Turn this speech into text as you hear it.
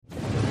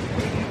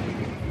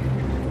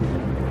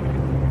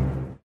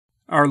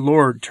Our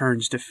Lord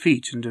Turns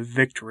Defeat into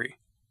Victory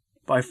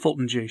by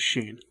Fulton J.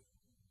 Sheen.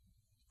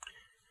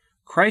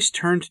 Christ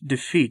turned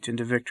defeat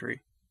into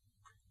victory.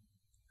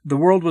 The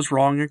world was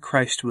wrong and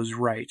Christ was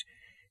right.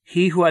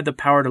 He who had the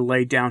power to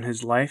lay down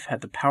his life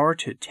had the power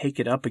to take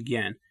it up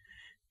again.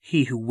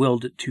 He who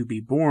willed to be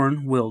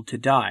born willed to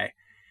die.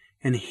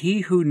 And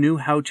he who knew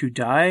how to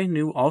die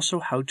knew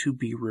also how to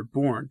be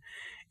reborn,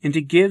 and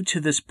to give to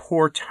this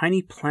poor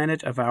tiny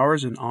planet of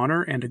ours an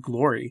honor and a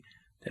glory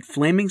that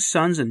flaming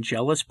suns and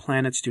jealous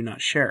planets do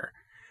not share,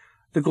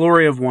 the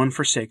glory of one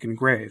forsaken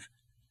grave.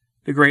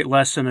 The great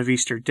lesson of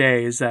Easter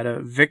Day is that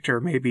a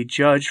victor may be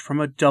judged from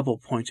a double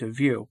point of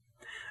view,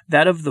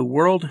 that of the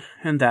world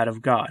and that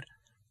of God.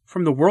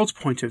 From the world's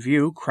point of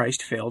view,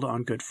 Christ failed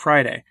on Good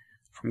Friday.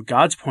 From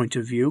God's point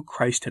of view,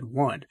 Christ had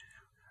won.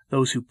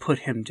 Those who put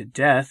him to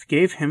death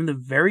gave him the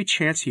very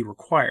chance he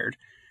required.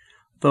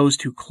 Those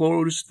who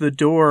closed the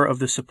door of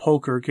the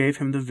sepulchre gave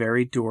him the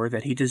very door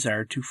that he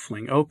desired to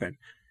fling open.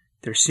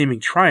 Their seeming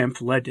triumph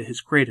led to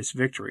his greatest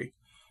victory.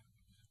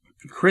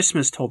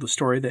 Christmas told the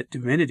story that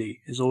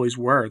divinity is always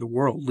where the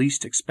world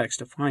least expects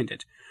to find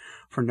it,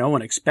 for no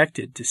one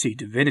expected to see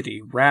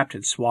divinity wrapped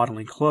in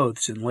swaddling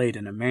clothes and laid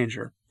in a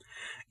manger.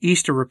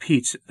 Easter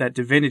repeats that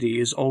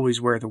divinity is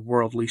always where the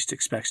world least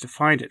expects to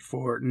find it,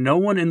 for no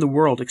one in the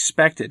world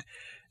expected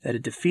that a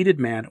defeated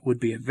man would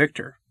be a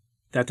victor,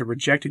 that the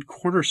rejected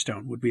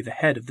cornerstone would be the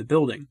head of the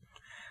building,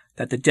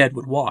 that the dead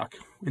would walk,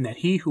 and that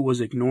he who was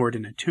ignored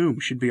in a tomb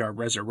should be our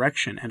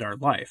resurrection and our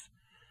life.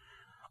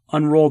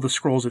 Unroll the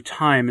scrolls of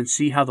time and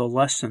see how the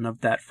lesson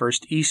of that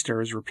first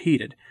Easter is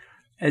repeated,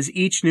 as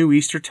each new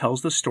Easter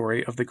tells the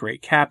story of the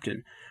great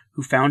captain,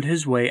 who found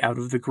his way out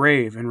of the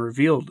grave and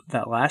revealed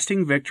that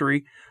lasting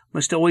victory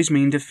must always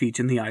mean defeat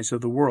in the eyes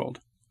of the world.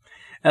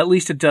 At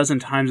least a dozen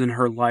times in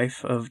her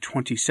life of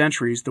 20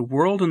 centuries, the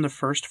world in the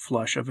first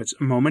flush of its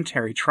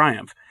momentary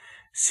triumph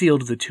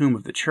sealed the tomb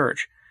of the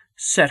church,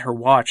 set her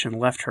watch and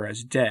left her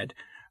as dead,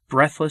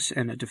 breathless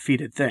and a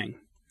defeated thing,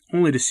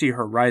 only to see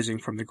her rising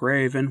from the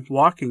grave and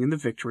walking in the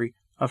victory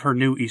of her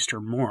new Easter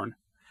morn.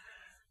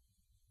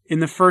 In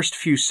the first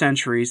few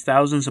centuries,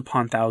 thousands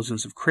upon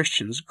thousands of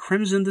Christians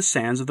crimsoned the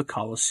sands of the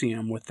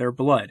Colosseum with their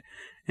blood,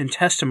 in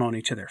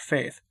testimony to their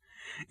faith.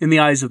 In the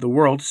eyes of the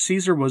world,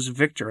 Caesar was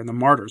victor and the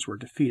martyrs were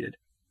defeated.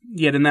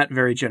 Yet in that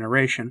very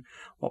generation,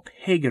 while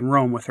pagan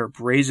Rome with her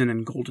brazen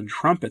and golden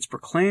trumpets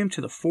proclaimed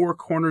to the four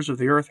corners of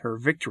the earth her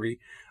victory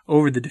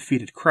over the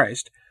defeated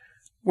Christ,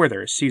 where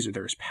there is Caesar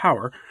there is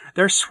power,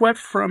 there swept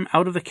from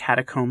out of the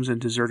catacombs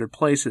and deserted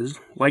places,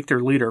 like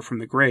their leader from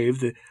the grave,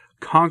 the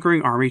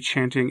conquering army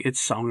chanting its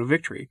song of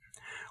victory.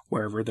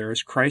 Wherever there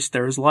is Christ,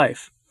 there is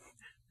life.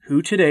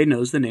 Who today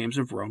knows the names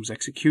of Rome's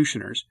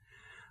executioners?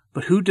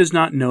 But who does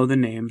not know the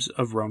names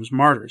of Rome's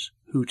martyrs?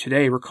 Who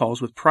today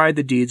recalls with pride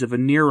the deeds of a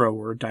Nero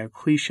or a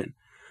Diocletian?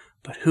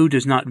 But who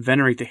does not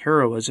venerate the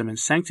heroism and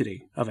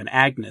sanctity of an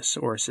Agnes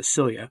or a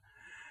Cecilia?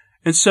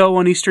 And so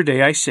on Easter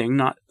Day I sing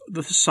not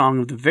the song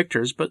of the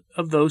victors, but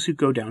of those who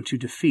go down to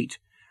defeat.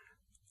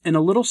 In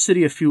a little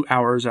city a few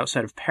hours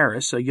outside of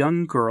Paris, a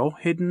young girl,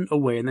 hidden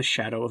away in the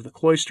shadow of the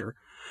cloister,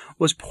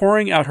 was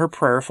pouring out her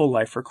prayerful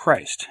life for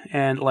Christ,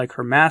 and, like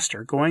her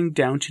master, going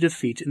down to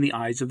defeat in the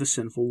eyes of the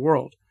sinful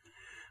world.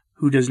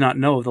 Who does not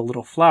know the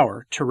little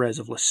flower, Therese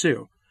of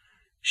Lisieux?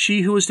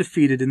 She who is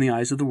defeated in the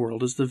eyes of the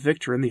world is the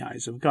victor in the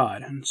eyes of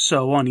God. And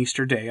so on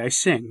Easter Day I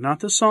sing, not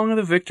the song of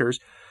the victors,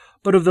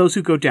 but of those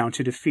who go down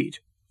to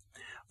defeat.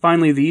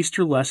 Finally, the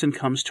Easter lesson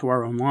comes to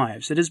our own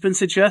lives. It has been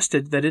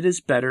suggested that it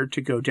is better to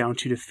go down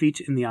to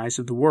defeat in the eyes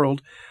of the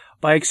world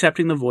by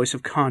accepting the voice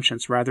of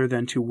conscience rather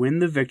than to win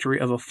the victory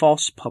of a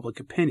false public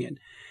opinion,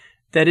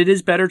 that it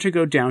is better to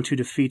go down to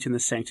defeat in the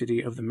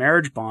sanctity of the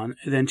marriage bond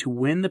than to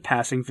win the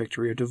passing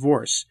victory of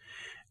divorce,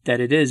 that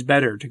it is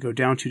better to go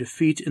down to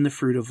defeat in the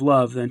fruit of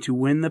love than to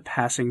win the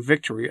passing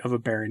victory of a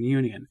barren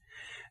union,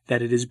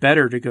 that it is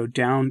better to go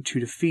down to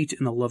defeat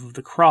in the love of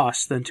the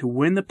cross than to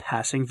win the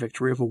passing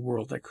victory of a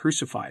world that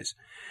crucifies.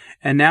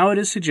 And now it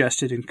is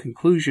suggested in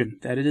conclusion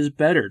that it is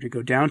better to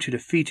go down to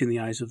defeat in the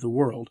eyes of the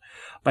world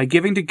by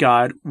giving to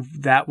God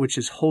that which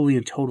is wholly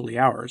and totally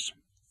ours.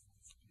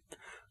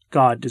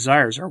 God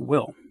desires our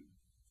will.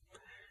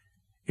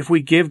 If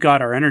we give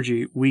God our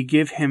energy, we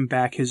give him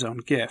back his own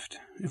gift.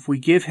 If we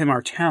give him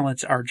our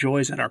talents, our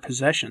joys, and our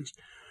possessions,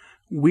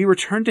 we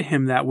return to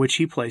him that which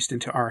he placed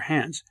into our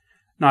hands,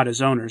 not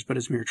as owners, but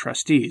as mere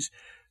trustees.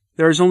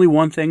 There is only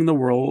one thing in the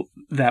world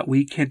that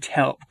we can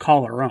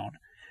call our own.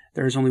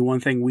 There is only one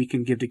thing we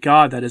can give to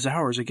God that is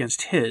ours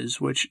against his,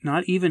 which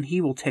not even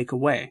he will take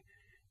away.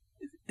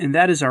 And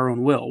that is our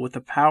own will, with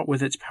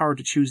its power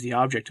to choose the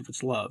object of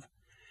its love.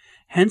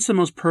 Hence, the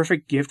most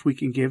perfect gift we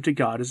can give to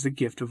God is the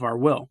gift of our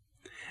will.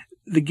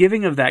 The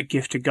giving of that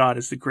gift to God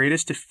is the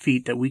greatest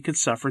defeat that we could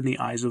suffer in the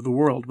eyes of the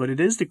world, but it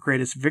is the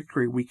greatest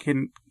victory we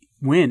can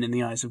win in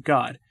the eyes of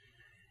God.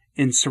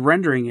 In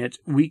surrendering it,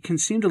 we can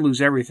seem to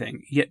lose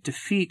everything, yet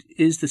defeat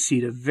is the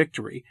seed of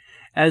victory,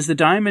 as the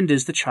diamond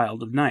is the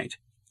child of night.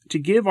 To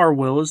give our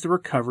will is the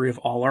recovery of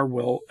all our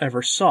will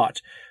ever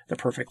sought, the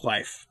perfect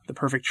life, the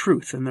perfect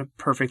truth, and the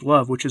perfect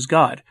love, which is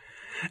God.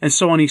 And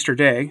so on Easter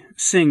Day,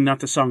 sing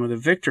not the song of the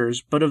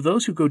victors, but of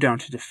those who go down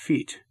to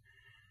defeat.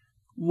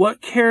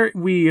 What care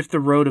we if the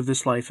road of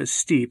this life is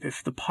steep,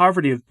 if the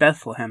poverty of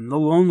Bethlehem, the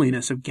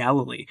loneliness of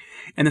Galilee,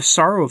 and the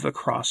sorrow of the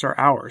cross are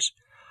ours?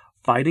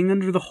 Fighting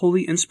under the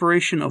holy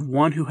inspiration of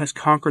one who has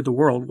conquered the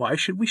world, why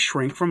should we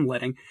shrink from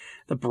letting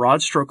the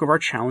broad stroke of our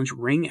challenge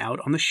ring out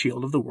on the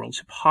shield of the world's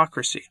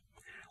hypocrisy?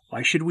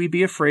 Why should we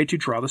be afraid to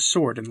draw the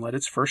sword and let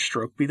its first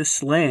stroke be the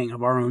slaying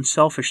of our own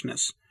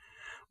selfishness?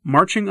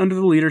 Marching under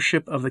the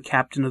leadership of the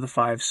captain of the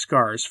 5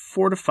 scars,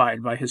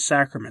 fortified by his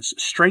sacraments,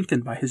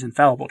 strengthened by his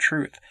infallible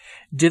truth,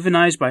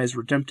 divinized by his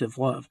redemptive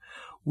love,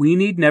 we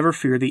need never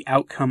fear the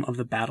outcome of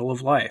the battle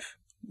of life.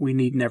 We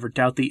need never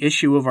doubt the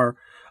issue of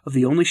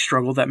the only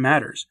struggle that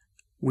matters.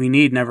 We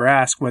need never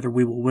ask whether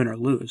we will win or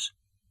lose.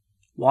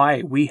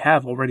 Why, we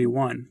have already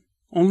won.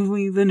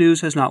 Only the news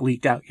has not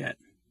leaked out yet.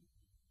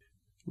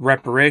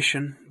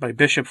 Reparation by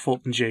Bishop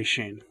Fulton J.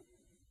 Sheen.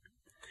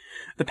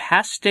 The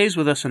past stays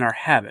with us in our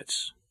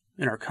habits,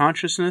 in our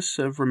consciousness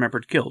of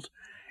remembered guilt,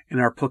 in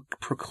our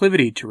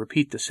proclivity to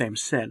repeat the same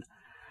sin.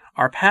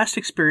 Our past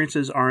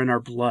experiences are in our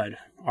blood,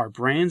 our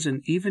brains,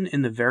 and even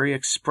in the very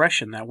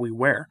expression that we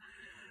wear.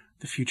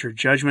 The future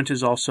judgment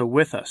is also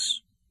with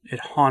us. It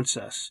haunts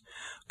us,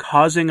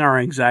 causing our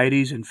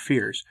anxieties and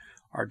fears,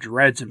 our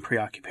dreads and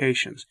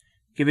preoccupations,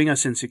 giving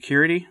us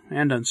insecurity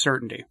and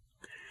uncertainty.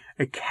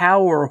 A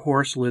cow or a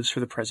horse lives for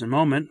the present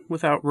moment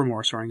without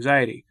remorse or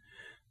anxiety.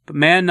 But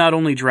man not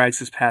only drags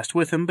his past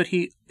with him, but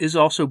he is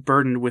also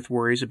burdened with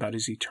worries about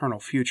his eternal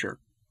future.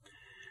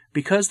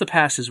 Because the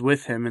past is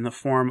with him in the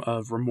form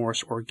of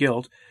remorse or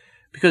guilt,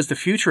 because the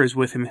future is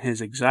with him in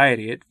his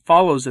anxiety, it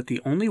follows that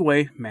the only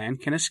way man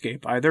can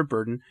escape either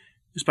burden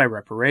is by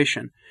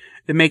reparation,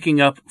 the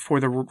making up for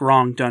the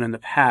wrong done in the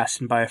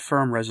past, and by a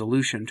firm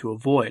resolution to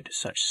avoid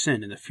such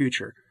sin in the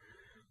future.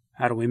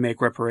 How do we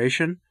make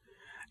reparation?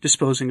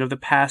 Disposing of the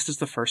past is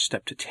the first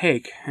step to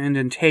take, and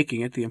in taking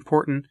it, the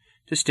important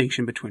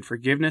distinction between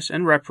forgiveness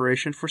and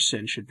reparation for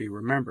sin should be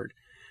remembered.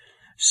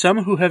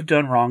 Some who have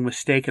done wrong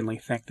mistakenly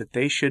think that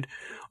they should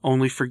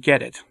only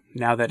forget it,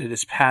 now that it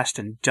is past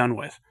and done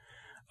with.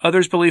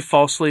 Others believe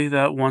falsely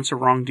that once a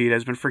wrong deed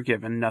has been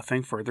forgiven,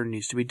 nothing further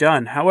needs to be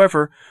done.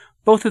 However,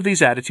 both of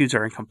these attitudes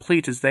are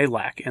incomplete as they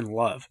lack in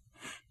love.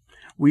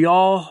 We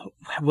all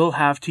will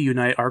have to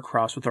unite our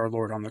cross with our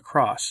Lord on the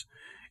cross,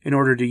 in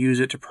order to use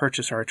it to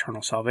purchase our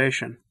eternal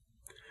salvation.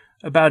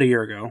 About a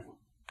year ago,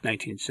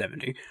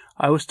 1970,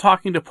 I was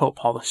talking to Pope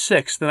Paul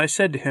VI, and I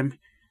said to him,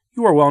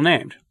 "You are well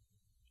named."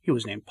 He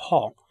was named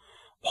Paul.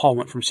 Paul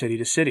went from city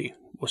to city,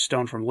 was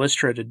stoned from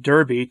Lystra to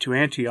Derbe to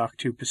Antioch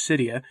to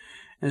Pisidia,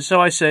 and so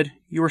I said,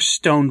 "You are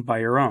stoned by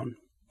your own."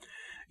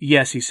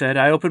 "Yes," he said,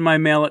 "I open my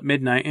mail at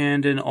midnight,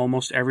 and in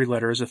almost every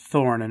letter is a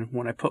thorn, and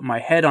when I put my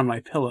head on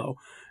my pillow,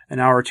 an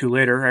hour or two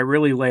later, I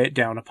really lay it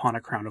down upon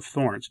a crown of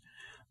thorns.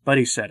 But,"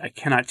 he said, "I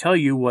cannot tell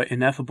you what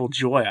ineffable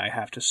joy I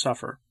have to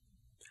suffer."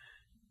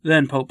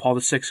 Then Pope Paul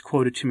VI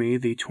quoted to me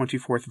the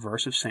 24th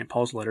verse of St.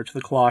 Paul's letter to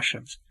the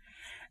Colossians.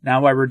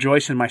 "Now I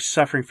rejoice in my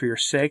suffering for your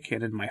sake,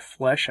 and in my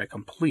flesh I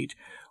complete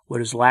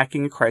what is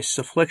lacking in Christ's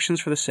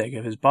afflictions for the sake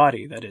of his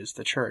body, that is,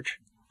 the Church."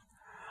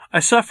 "I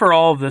suffer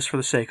all of this for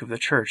the sake of the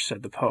Church,"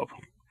 said the Pope.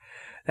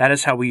 That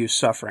is how we use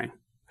suffering.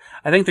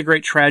 I think the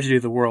great tragedy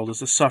of the world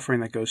is the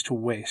suffering that goes to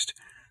waste.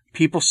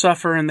 People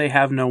suffer, and they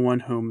have no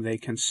one whom they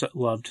can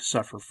love to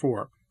suffer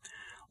for.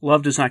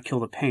 Love does not kill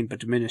the pain, but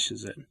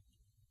diminishes it.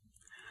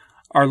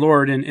 Our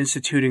Lord, in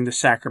instituting the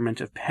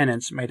sacrament of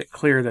penance, made it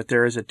clear that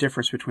there is a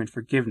difference between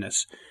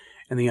forgiveness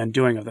and the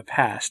undoing of the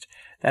past.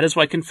 That is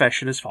why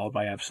confession is followed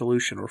by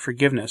absolution, or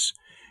forgiveness,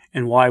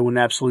 and why, when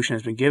absolution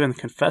has been given, the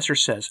confessor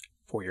says,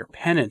 "For your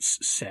penance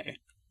say."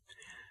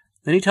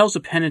 Then he tells the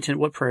penitent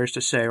what prayers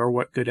to say or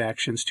what good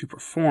actions to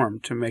perform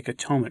to make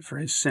atonement for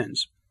his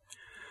sins.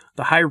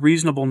 The high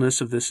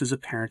reasonableness of this is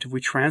apparent if we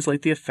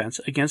translate the offense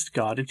against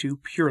God into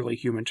purely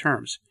human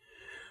terms.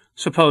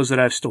 Suppose that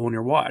I have stolen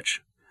your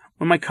watch.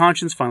 When my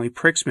conscience finally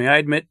pricks me, I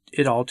admit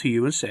it all to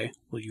you and say,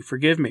 "Will you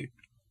forgive me?"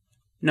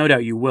 No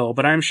doubt you will,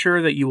 but I am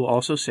sure that you will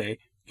also say,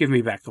 "Give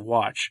me back the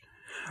watch."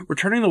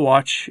 Returning the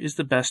watch is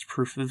the best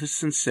proof of the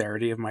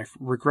sincerity of my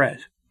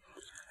regret.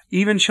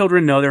 Even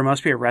children know there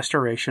must be a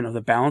restoration of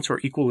the balance or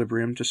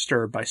equilibrium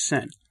disturbed by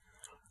sin.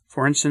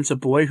 For instance, a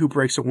boy who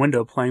breaks a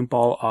window playing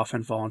ball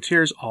often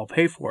volunteers, "I'll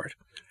pay for it."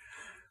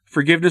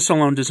 Forgiveness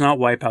alone does not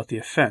wipe out the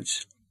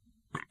offense.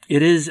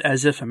 It is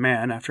as if a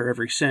man, after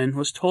every sin,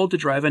 was told to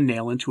drive a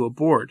nail into a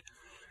board,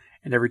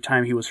 and every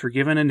time he was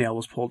forgiven, a nail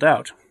was pulled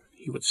out.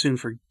 He would soon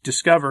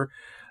discover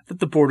that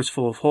the board was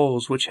full of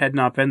holes which had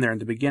not been there in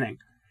the beginning.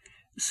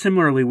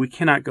 Similarly, we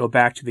cannot go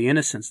back to the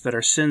innocence that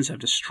our sins have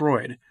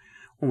destroyed.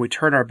 When we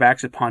turn our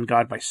backs upon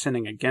God by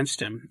sinning against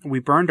him, we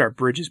burned our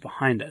bridges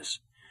behind us.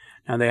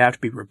 Now they have to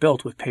be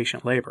rebuilt with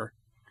patient labor.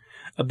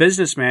 A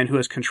businessman who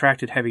has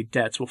contracted heavy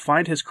debts will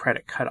find his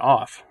credit cut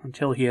off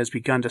until he has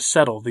begun to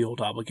settle the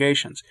old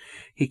obligations.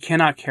 He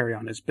cannot carry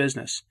on his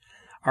business.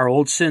 Our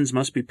old sins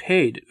must be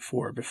paid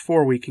for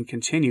before we can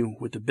continue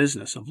with the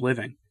business of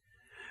living.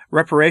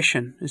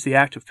 Reparation is the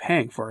act of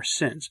paying for our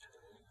sins.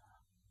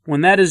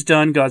 When that is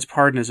done, God's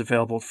pardon is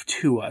available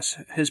to us.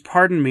 His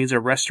pardon means a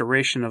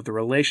restoration of the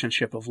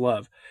relationship of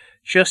love,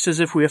 just as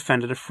if we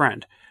offended a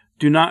friend.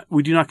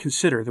 We do not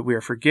consider that we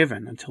are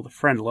forgiven until the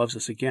friend loves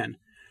us again.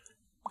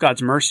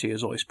 God's mercy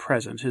is always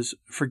present. His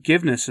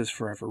forgiveness is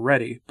forever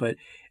ready, but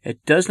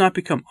it does not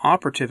become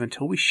operative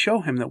until we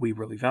show him that we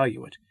really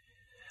value it.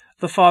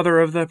 The father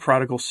of the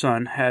prodigal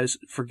son has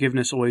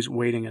forgiveness always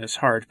waiting in his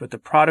heart, but the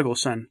prodigal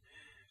son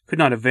could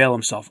not avail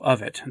himself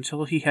of it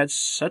until he had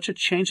such a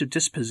change of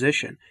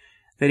disposition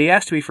that he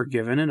asked to be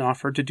forgiven and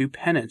offered to do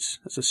penance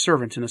as a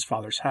servant in his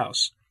father's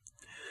house.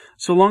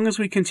 So long as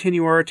we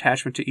continue our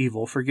attachment to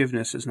evil,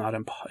 forgiveness is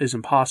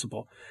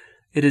impossible.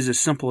 It is as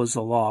simple as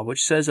the law,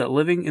 which says that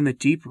living in the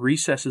deep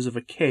recesses of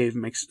a cave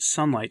makes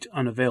sunlight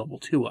unavailable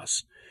to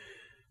us.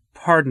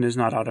 Pardon is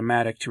not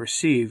automatic to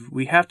receive.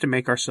 We have to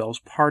make ourselves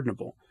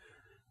pardonable.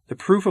 The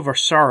proof of our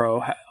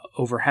sorrow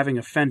over having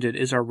offended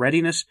is our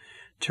readiness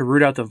to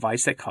root out the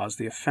vice that caused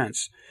the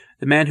offense.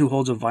 The man who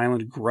holds a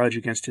violent grudge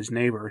against his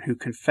neighbor and who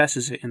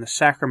confesses it in the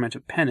sacrament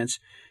of penance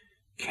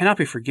cannot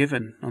be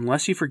forgiven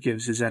unless he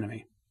forgives his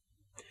enemy.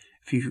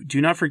 If you do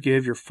not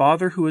forgive, your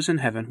Father who is in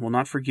heaven will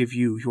not forgive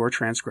you your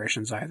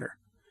transgressions either.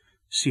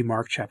 See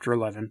Mark chapter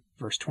 11,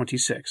 verse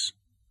 26.